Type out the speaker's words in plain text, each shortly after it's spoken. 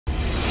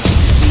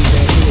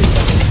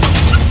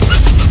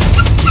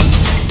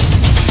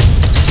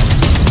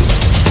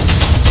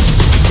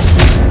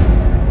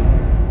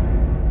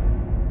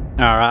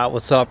Alright,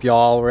 what's up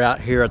y'all? We're out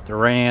here at the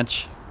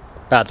ranch,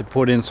 about to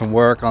put in some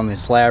work on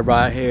this slab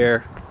right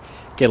here.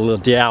 Get a little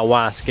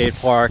DIY skate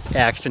park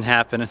action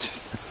happening.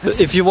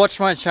 If you watched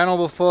my channel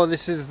before,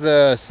 this is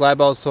the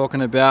slab I was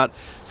talking about.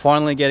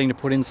 Finally getting to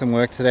put in some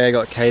work today. I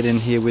got Kate in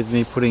here with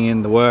me putting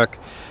in the work.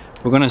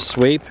 We're gonna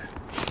sweep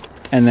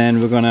and then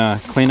we're gonna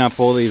clean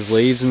up all these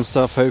leaves and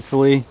stuff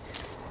hopefully.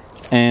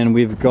 And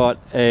we've got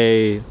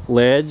a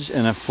ledge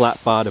and a flat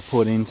bar to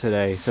put in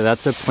today. So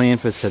that's a plan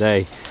for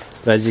today.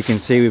 But as you can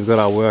see, we've got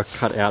our work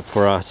cut out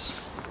for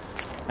us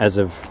as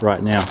of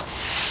right now.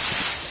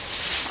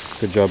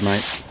 Good job, mate.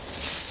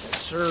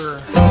 Yes,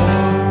 sir.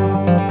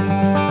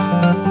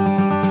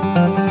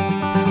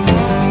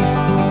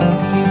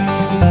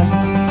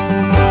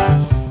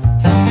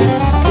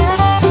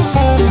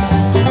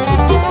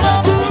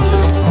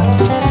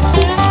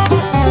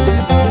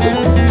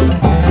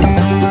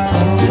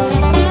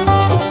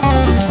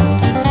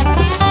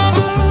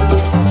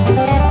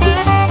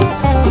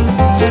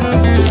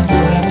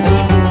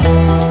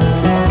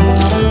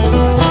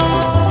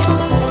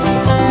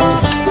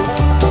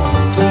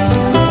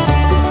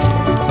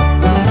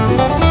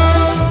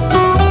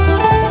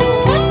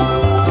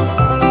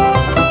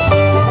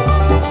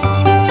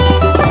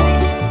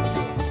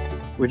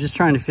 We're just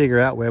trying to figure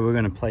out where we're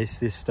going to place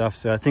this stuff.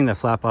 So I think the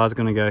flat bar is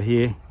going to go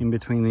here in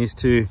between these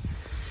two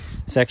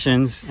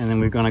sections, and then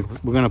we're going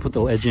to put the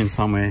ledge in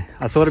somewhere.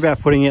 I thought about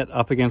putting it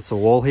up against the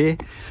wall here,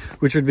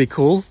 which would be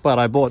cool, but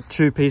I bought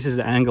 2 pieces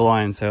of angle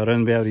iron, so I'd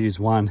only be able to use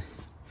one.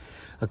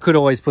 I could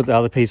always put the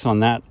other piece on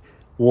that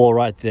wall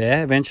right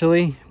there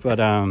eventually, but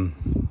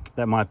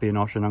that might be an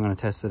option. I'm going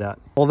to test it out.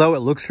 Although it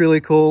looks really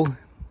cool,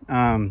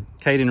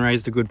 Kaden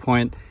raised a good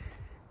point.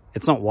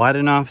 It's not wide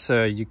enough,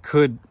 so you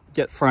could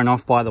get thrown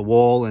off by the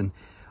wall, and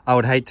I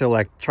would hate to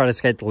like try to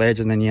skate the ledge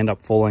and then you end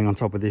up falling on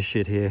top of this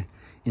shit here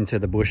into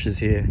the bushes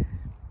here,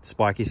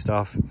 spiky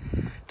stuff,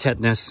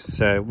 tetanus.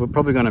 So we're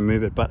probably going to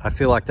move it, but I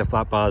feel like the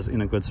flat bar's in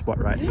a good spot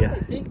right here.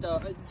 I think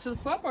though, so the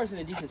flat bar's in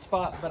a decent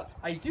spot, but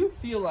I do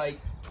feel like,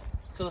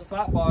 so the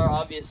flat bar,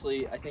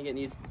 obviously, I think it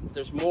needs,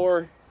 there's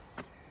more,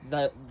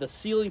 the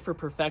ceiling for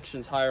perfection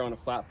is higher on a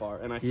flat bar,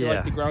 and I feel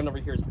like the ground over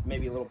here is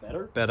maybe a little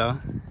better.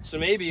 So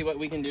maybe what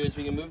we can do is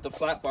we can move the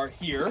flat bar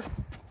here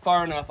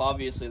far enough,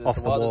 obviously, that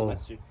the wall doesn't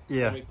mess you.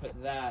 Yeah. And we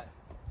put that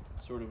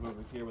sort of over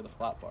here where the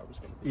flat bar was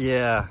going to be.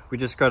 Yeah, we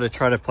just got to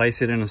try to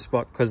place it in a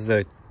spot because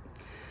the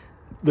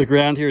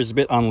ground here is a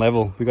bit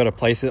unlevel. We got to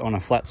place it on a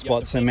flat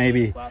spot. So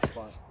maybe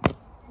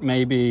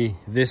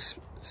this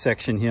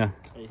section here.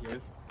 Right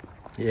here.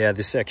 Yeah,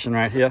 this section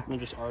right here.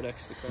 And just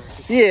Ardex the car.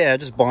 Yeah,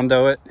 just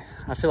Bondo it.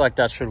 I feel like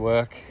that should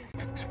work.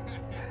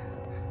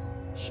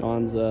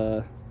 Sean's,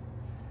 you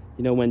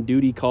know, when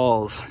duty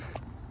calls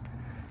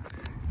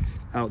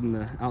out in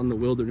the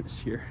wilderness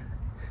here,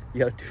 you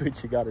gotta do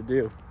what you gotta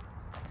do.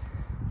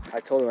 I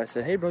told him, I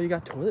said, hey bro, you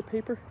got toilet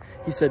paper?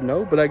 He said,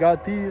 no, but I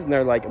got these. And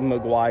they're like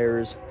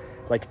Maguire's,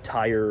 like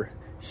tire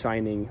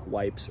shining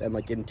wipes and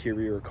like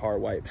interior car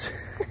wipes.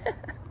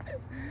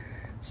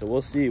 So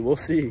we'll see.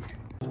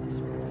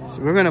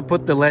 So we're gonna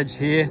put the ledge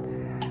here,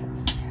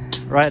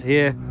 right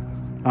here.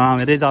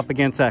 It is up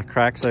against that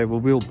crack, so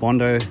we'll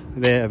Bondo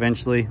there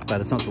eventually,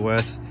 but it's not the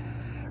worst.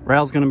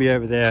 Rail's gonna be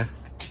over there.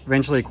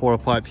 Eventually a quarter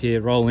pipe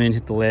here, roll in,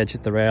 hit the ledge,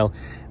 hit the rail.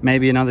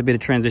 Maybe another bit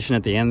of transition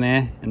at the end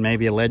there, and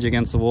maybe a ledge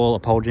against the wall, a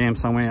pole jam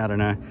somewhere, I don't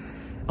know.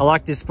 I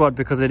like this spot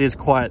because it is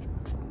quite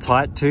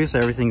tight too, so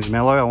everything's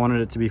mellow. I wanted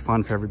it to be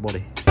fun for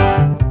everybody.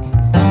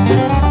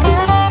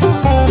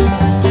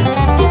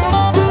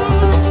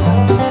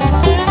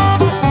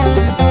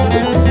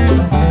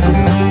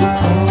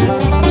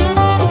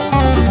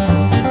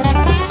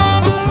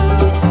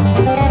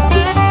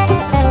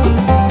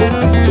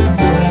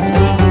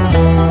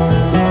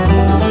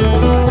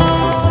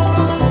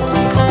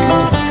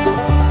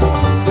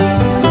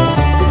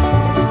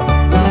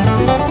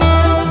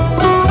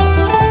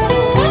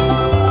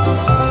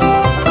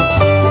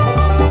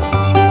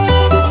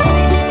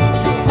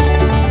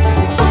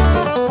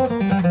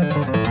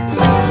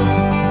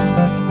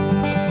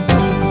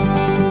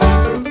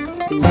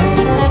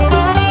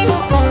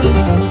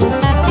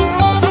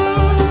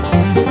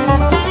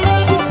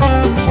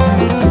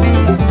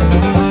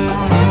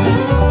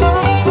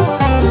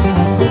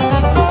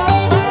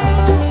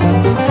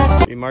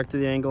 Mark to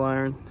the angle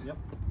iron. Yep.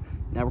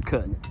 Now we're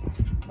cutting it.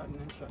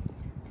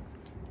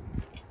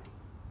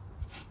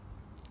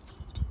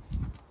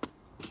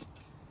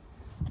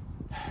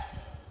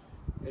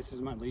 This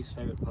is my least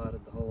favorite part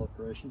of the whole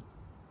operation.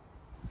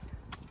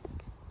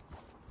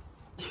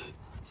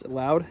 Is it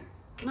loud?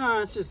 No,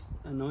 it's just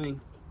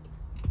annoying.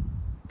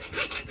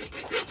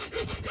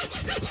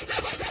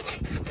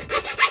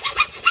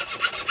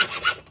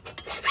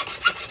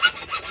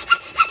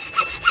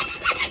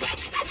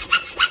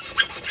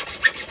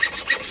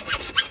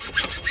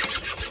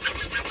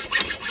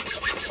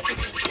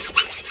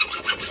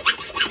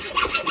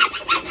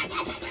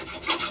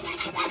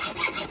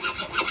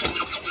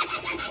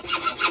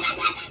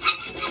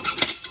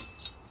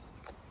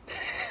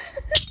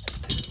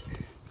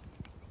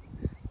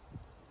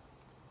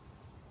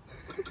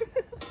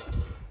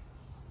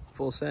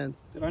 full send.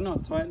 Did I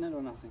not tighten it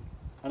or nothing?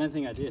 I don't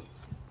think I did.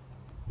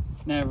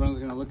 Now everyone's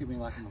gonna look at me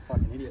like I'm a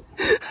fucking idiot.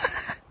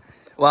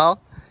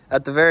 Well,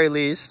 at the very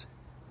least,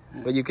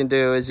 what you can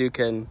do is you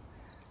can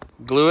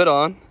glue it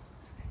on,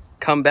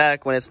 come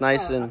back when it's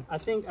nice and... I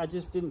think I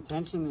just didn't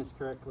tension this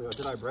correctly, or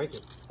did I break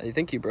it? I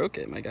think you broke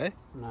it, my guy.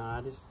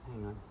 Nah, hang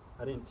on.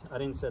 I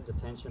didn't set the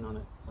tension on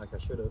it like I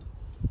should have.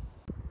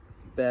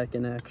 Back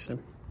in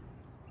action.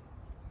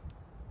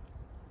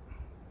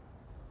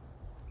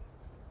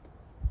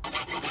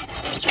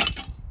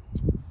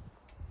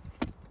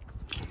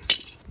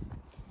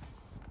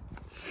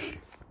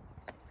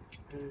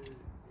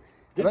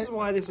 This is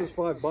why this was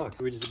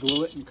 $5. We just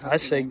glue it and cut it. I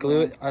say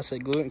glue it. I say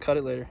glue it and cut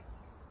it later.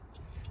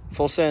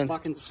 Full send.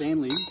 Fucking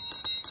Stanley.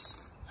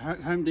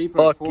 Home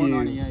Depot. Fuck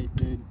 $4.98,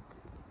 dude.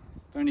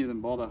 Don't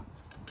even bother.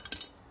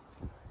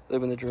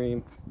 Living the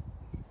dream.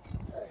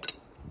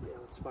 Yeah,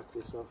 let's fuck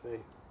this off, eh?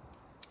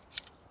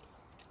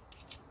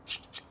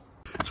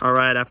 All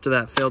right, after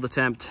that failed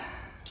attempt.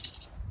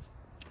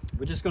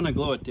 We're just gonna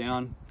glue it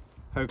down.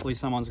 Hopefully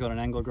someone's got an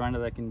angle grinder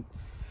that can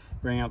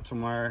bring up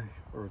tomorrow,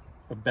 or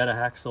a better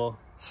hacksaw.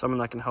 Someone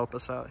that can help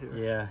us out here.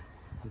 Yeah,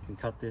 we can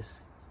cut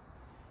this,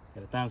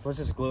 get it down. So let's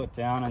just glue it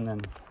down and then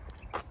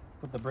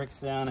put the bricks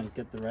down and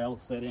get the rail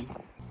set in.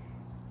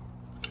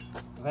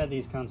 I've had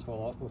these cunts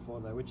fall off before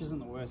though, which isn't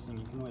the worst thing.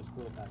 You can always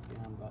glue it back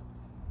down, but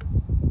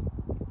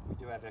we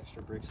do have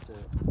extra bricks to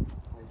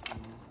place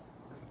in there.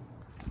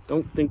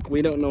 Don't think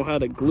we don't know how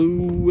to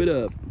glue it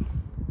up.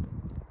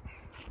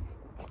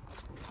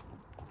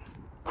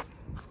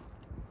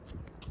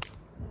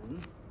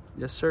 And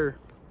Yes, sir.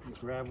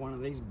 grab one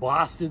of these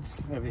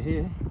bastards over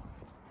here.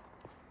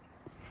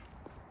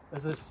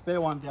 There's a spare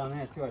one down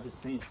there too, I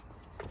just seen.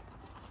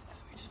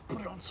 Just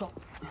put it on top.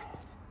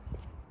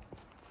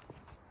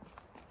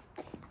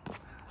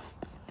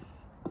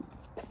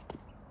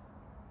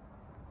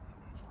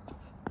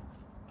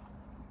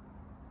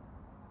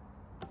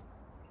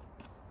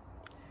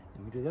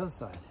 And we do the other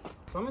side.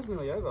 Summer's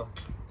nearly over.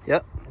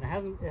 Yep.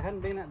 And it hadn't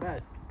been that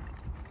bad.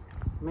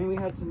 I mean, we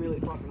had some really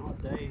fucking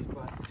hot days,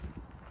 but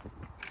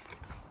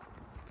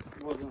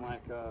it wasn't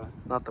like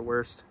Not the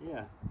worst.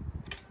 yeah,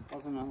 it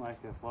wasn't like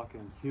a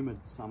fucking humid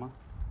summer,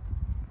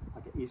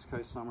 like an East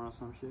Coast summer or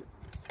some shit.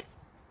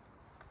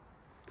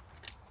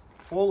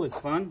 Fall is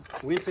fun.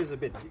 Winter's a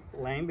bit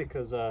lame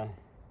because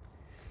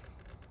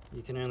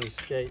you can only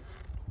skate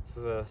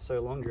for so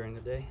long during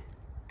the day.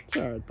 It's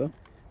alright, though.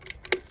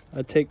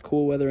 I'd take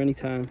cool weather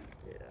anytime.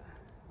 Yeah,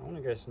 I want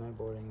to go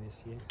snowboarding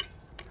this year.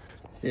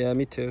 Yeah,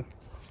 me too.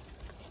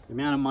 The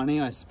amount of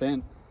money I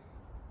spent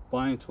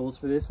buying tools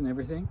for this and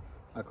everything,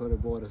 I could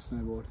have bought a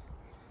snowboard.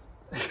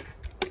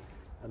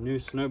 A new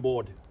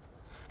snowboard.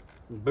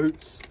 And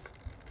boots.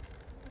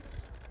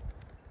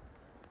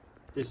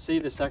 Do you see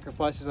the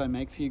sacrifices I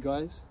make for you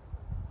guys?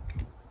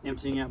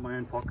 Emptying out my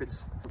own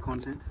pockets for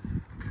content.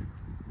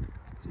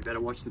 So you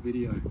better watch the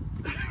video.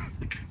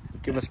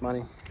 Give us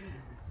money.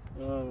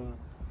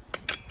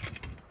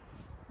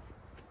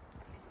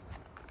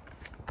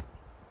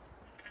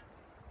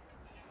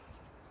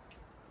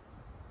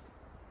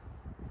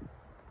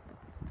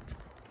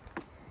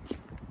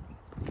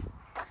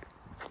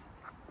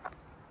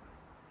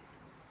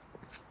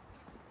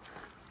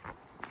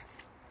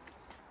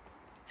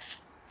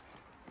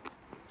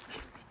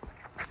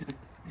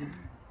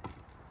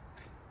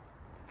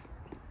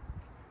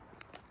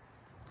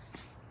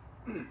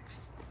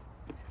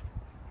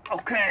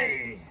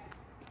 Okay.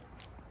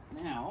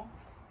 Now,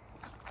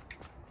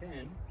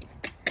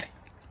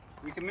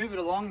 we can move it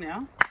along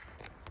now.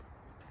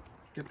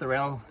 Get the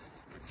rail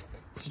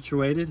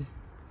situated,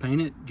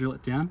 paint it, drill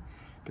it down,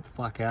 get the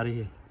fuck out of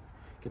here,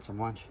 get some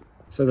lunch.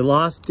 So the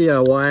last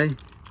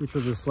DIY, which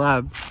was a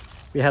slab,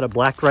 we had a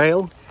black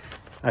rail.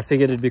 I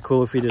figured it'd be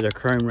cool if we did a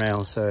chrome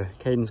rail. So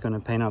Caden's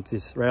gonna paint up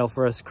this rail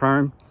for us,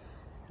 chrome,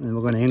 and then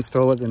we're gonna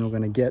install it, then we're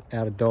gonna get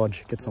out of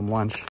Dodge, get some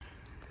lunch.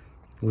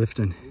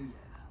 Lifting.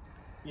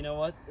 You know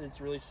what?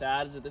 It's really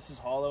sad is that this is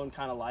hollow and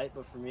kind of light,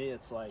 but for me,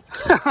 it's like...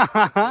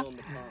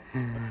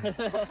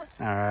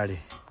 Alrighty.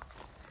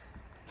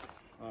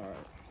 Alright.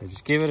 So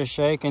just give it a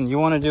shake, and you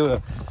want to do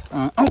a...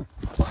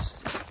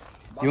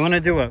 You want to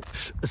do a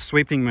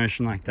sweeping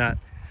motion like that.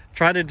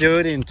 Try to do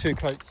it in 2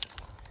 coats.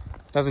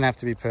 Doesn't have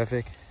to be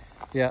perfect.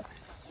 Yeah.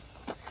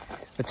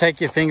 But take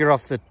your finger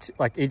off the...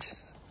 like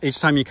each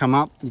time you come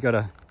up, you got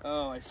to...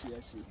 Oh, I see.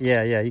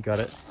 Yeah, you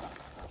got it.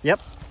 Yep.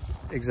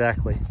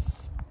 Exactly.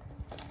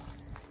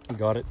 You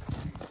got it.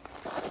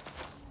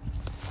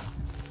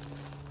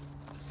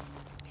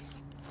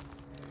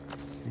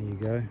 There you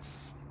go.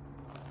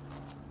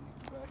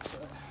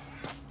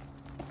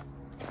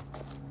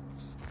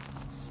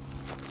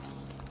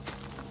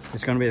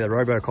 It's going to be the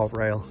Robocop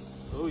rail.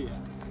 Oh yeah.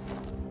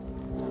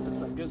 That's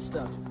some good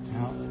stuff.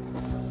 Yeah.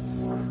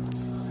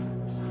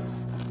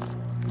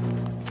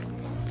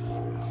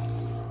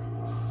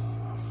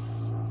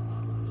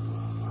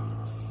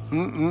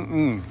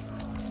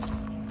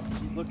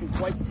 She's looking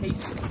quite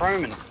tasty.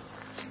 Chroming.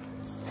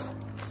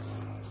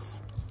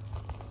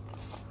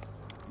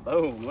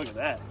 Boom, look at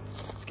that.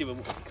 Let's give it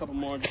a couple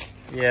more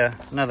Yeah,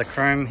 another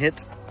chrome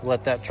hit.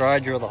 Let that dry,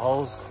 drill the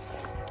holes,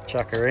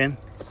 chuck her in.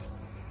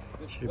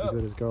 Should be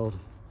good as gold.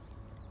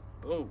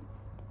 Boom.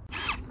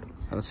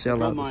 Let's see how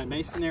got my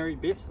masonry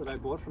bit that I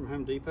bought from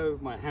Home Depot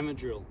with my hammer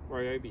drill,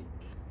 Ryobi.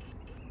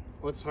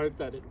 Let's hope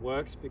that it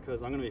works,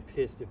 because I'm going to be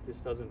pissed if this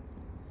doesn't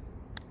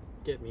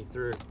get me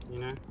through, you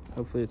know?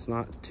 Hopefully it's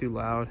not too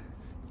loud.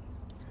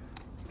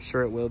 I'm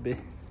sure it will be.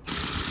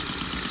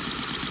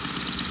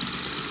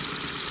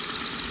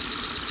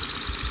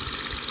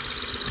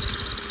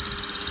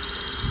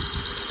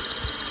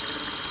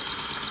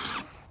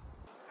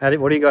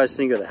 What do you guys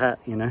think of the hat,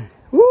 you know?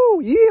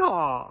 Woo,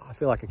 yeehaw! I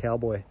feel like a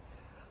cowboy.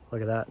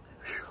 Look at that.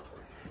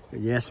 Whew.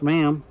 Yes,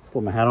 ma'am.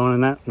 Put my hat on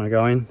and that, and I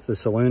go into the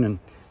saloon and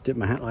dip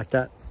my hat like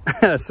that.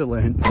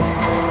 Saloon.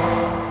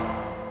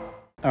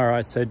 All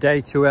right, so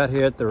day 2 out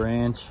here at the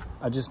ranch.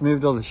 I just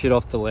moved all the shit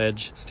off the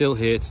ledge. It's still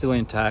here, it's still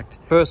intact.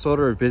 First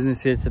order of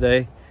business here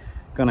today.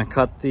 Gonna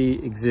cut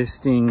the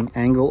existing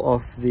angle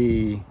off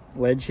the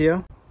ledge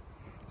here.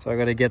 So I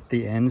got to get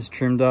the ends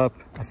trimmed up.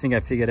 I think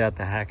I figured out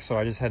the hack, so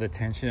I just had to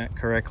tension it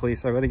correctly.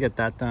 So I got to get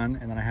that done,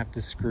 and then I have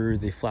to screw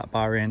the flat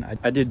bar in.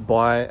 I did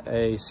buy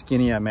a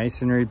skinnier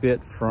masonry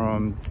bit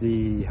from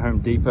the Home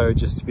Depot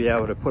just to be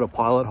able to put a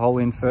pilot hole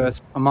in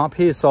first. I'm up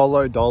here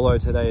solo dolo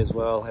today as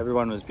well.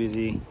 Everyone was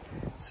busy,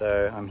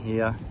 so I'm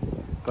here.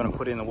 Gonna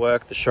put in the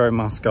work. The show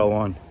must go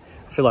on.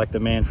 I feel like the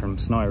man from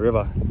Snowy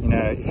River. You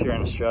know, if you're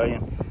an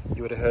Australian,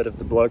 you would have heard of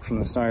the bloke from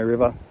the Snowy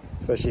River,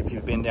 especially if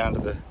you've been down to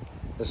the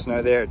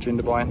snow there at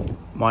Jindabyne.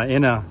 My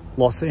inner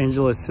Los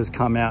Angeles has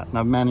come out, and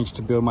I've managed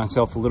to build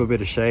myself a little bit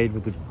of shade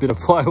with a bit of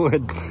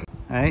plywood.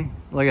 Hey,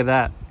 look at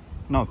that.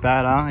 Not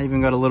bad, huh? Even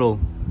got a little,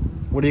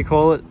 what do you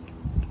call it?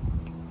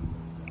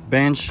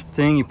 Bench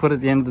thing you put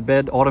at the end of the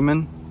bed,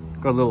 ottoman.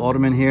 Got a little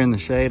ottoman here in the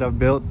shade I've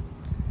built.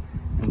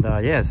 And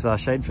yeah, it's our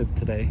shade for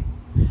today.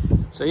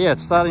 So yeah,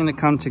 it's starting to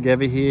come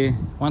together here.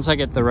 Once I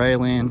get the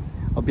rail in,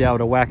 I'll be able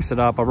to wax it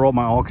up. I brought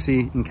my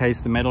oxy in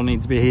case the metal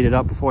needs to be heated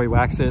up before we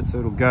wax it, so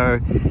it'll go.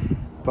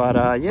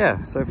 But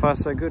yeah, so far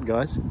so good,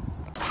 guys.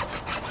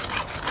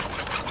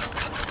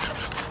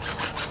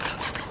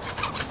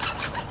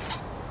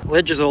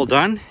 Ledge is all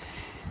done.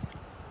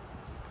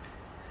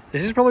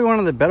 This is probably one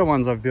of the better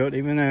ones I've built,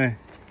 even though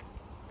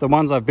the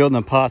ones I've built in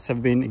the past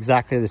have been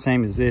exactly the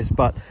same as this,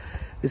 but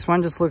this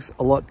one just looks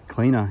a lot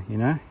cleaner, you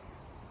know?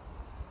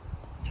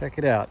 Check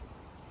it out.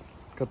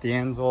 Got the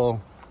ends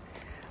all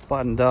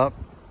buttoned up.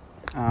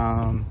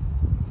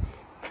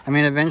 I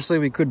mean, eventually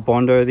we could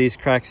Bondo these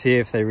cracks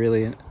here if they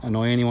really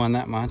annoy anyone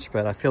that much,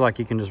 but I feel like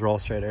you can just roll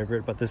straight over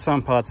it. But there's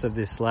some parts of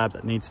this slab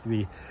that needs to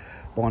be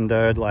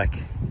Bondoed, like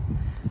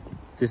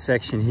this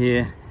section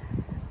here.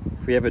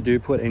 If we ever do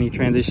put any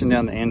transition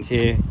down the end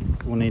here,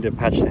 we'll need to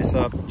patch this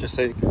up just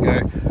so you can go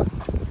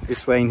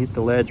this way and hit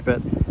the ledge.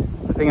 But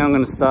I think I'm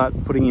going to start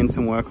putting in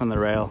some work on the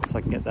rail so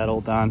I can get that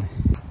all done.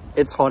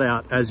 It's hot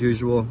out as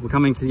usual. We're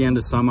coming to the end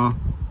of summer,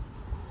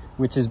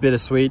 which is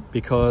bittersweet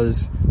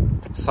because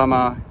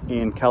summer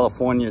in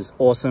California is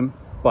awesome,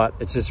 but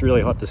it's just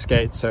really hot to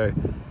skate. So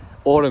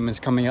autumn is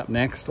coming up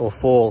next, or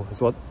fall is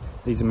what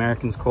these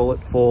Americans call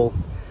it, fall.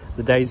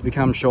 The days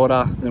become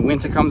shorter, then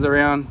winter comes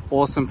around,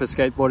 awesome for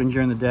skateboarding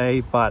during the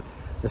day, but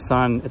the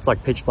sun, it's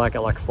like pitch black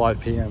at like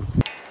 5 p.m.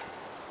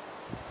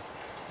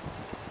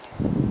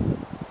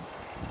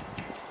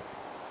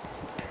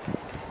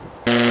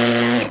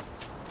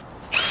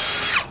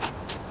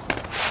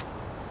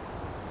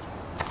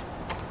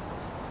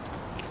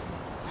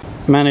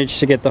 Managed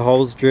to get the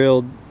holes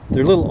drilled.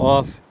 They're a little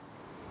off.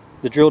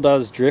 The drill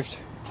does drift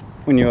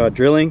when you are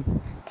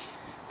drilling,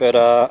 but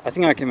I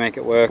think I can make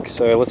it work.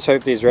 So let's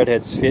hope these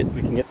redheads fit.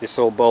 We can get this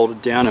all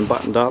bolted down and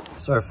buttoned up.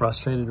 So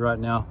frustrated right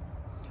now.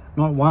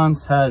 Not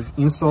once has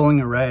installing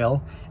a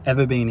rail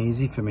ever been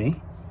easy for me.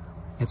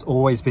 It's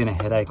always been a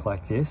headache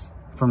like this,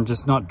 from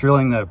just not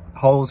drilling the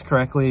holes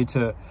correctly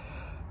to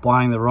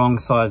buying the wrong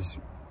size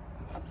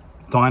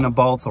dyno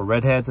bolts, or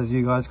redheads as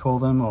you guys call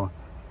them, or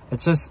it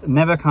just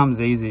never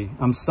comes easy.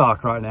 I'm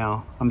stuck right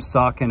now. I'm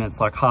stuck and it's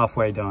like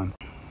halfway done.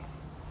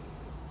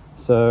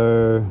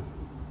 So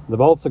the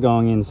bolts are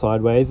going in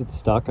sideways. It's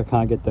stuck. I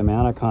can't get them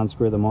out. I can't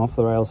screw them off.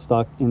 The rail's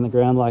stuck in the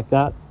ground like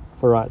that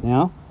for right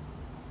now,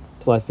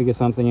 till I figure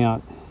something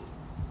out.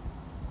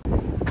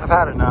 I've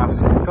had enough.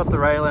 Got the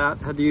rail out.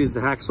 Had to use the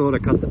hacksaw to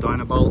cut the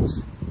dyno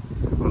bolts.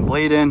 I'm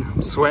bleeding.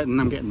 I'm sweating.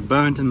 I'm getting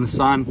burnt in the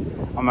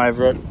sun. I'm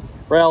over it.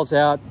 Rail's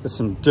out. There's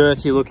some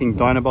dirty looking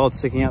dyno bolts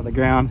sticking out the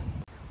ground.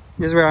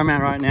 This is where I'm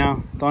at right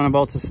now. Dyno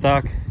bolts are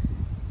stuck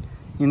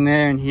in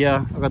there and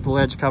here. I've got the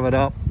ledge covered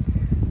up.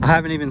 I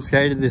haven't even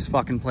skated this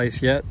fucking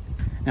place yet,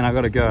 and I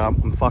gotta go.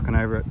 I'm fucking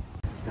over it.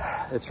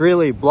 It's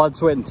really blood,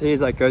 sweat and tears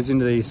that goes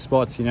into these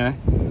spots, you know.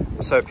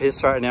 I'm so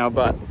pissed right now,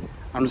 but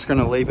I'm just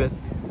gonna leave it.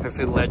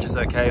 Hopefully the ledge is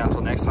okay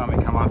until next time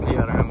we come up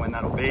here. I don't know when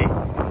that'll be,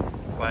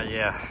 but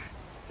yeah,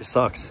 it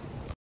sucks.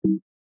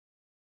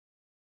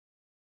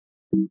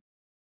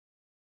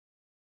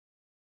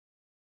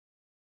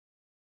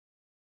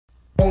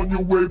 On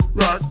your way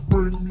back,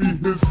 bring